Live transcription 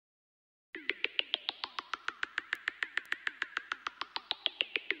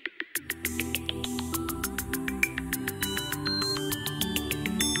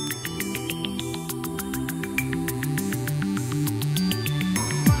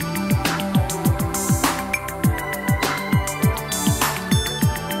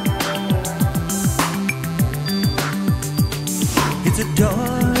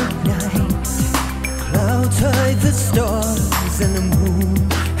the stars and the moon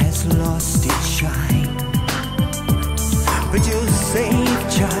has lost its shine. But you're safe,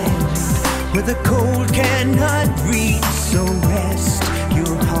 child, where the cold cannot reach, so rest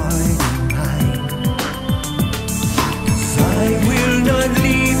your heart in mine. 'Cause I will not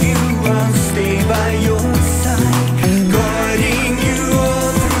leave you, I'll stay by your side, guarding you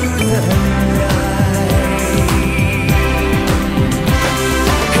all through the night.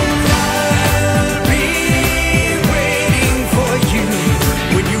 'Cause I'll be waiting for you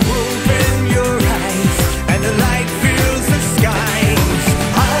when you open your eyes and the light fills the skies.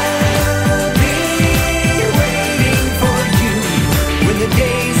 I'll be waiting for you when the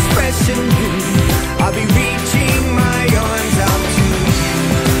day's fresh and new. I'll be reaching my arms out to you.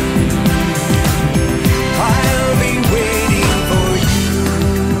 I'll be waiting for you.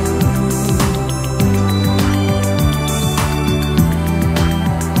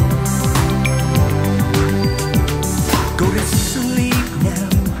 Go to sleep now,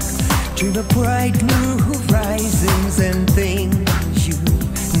 dream of bright new horizons and things you've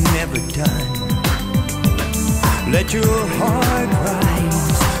never done. Let your heart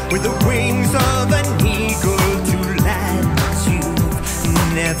rise with the wings of an eagle to lands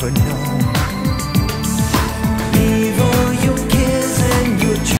you've never known.